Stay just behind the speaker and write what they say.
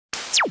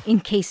in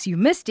case you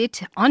missed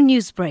it on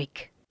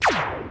Newsbreak.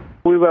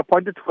 We were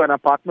pointed to an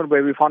apartment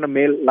where we found a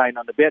male lying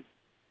on the bed.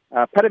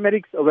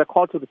 Paramedics were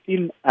called to the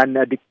scene and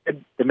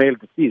declared the male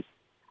deceased.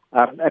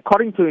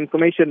 According to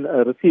information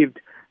received,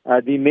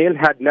 the male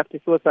had left a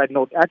suicide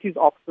note at his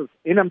offices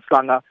in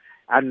Umhlang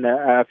and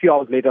a few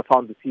hours later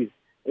found deceased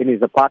in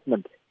his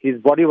apartment. His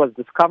body was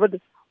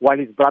discovered while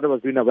his brother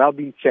was doing a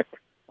well-being check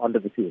on the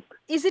deceased.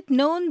 Is it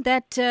known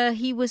that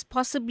he was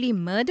possibly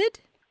murdered?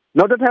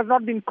 No, that has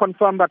not been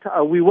confirmed, but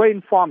we were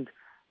informed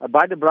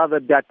by the brother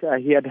that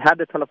he had had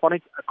a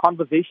telephonic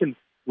conversation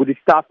with his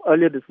staff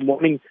earlier this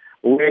morning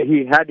where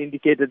he had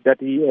indicated that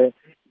he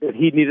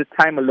needed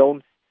time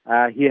alone.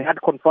 He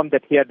had confirmed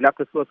that he had left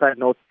a suicide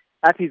note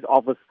at his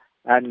office,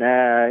 and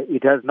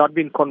it has not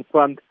been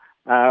confirmed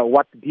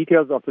what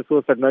details of the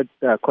suicide note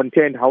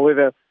contained.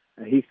 However,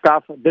 his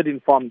staff did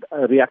inform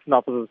reaction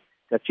officers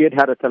that she had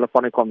had a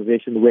telephonic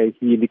conversation where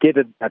he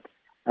indicated that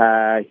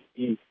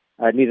he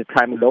needed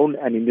time alone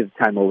and he needed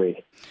time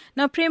away.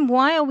 Now, Prem,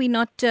 why are we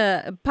not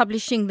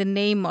publishing the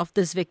name of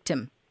this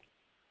victim?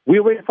 We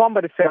were informed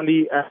by the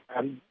family,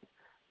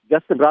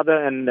 just the brother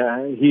and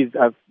his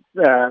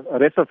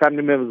rest of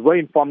family members were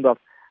informed of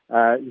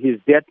his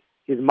death.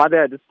 His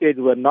mother at this stage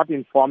were not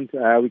informed.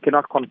 We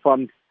cannot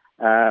confirm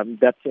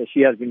that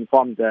she has been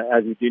informed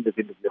as we do this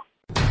interview.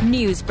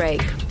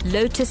 Newsbreak,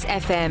 Lotus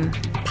FM,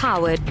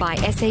 powered by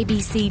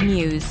SABC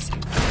News.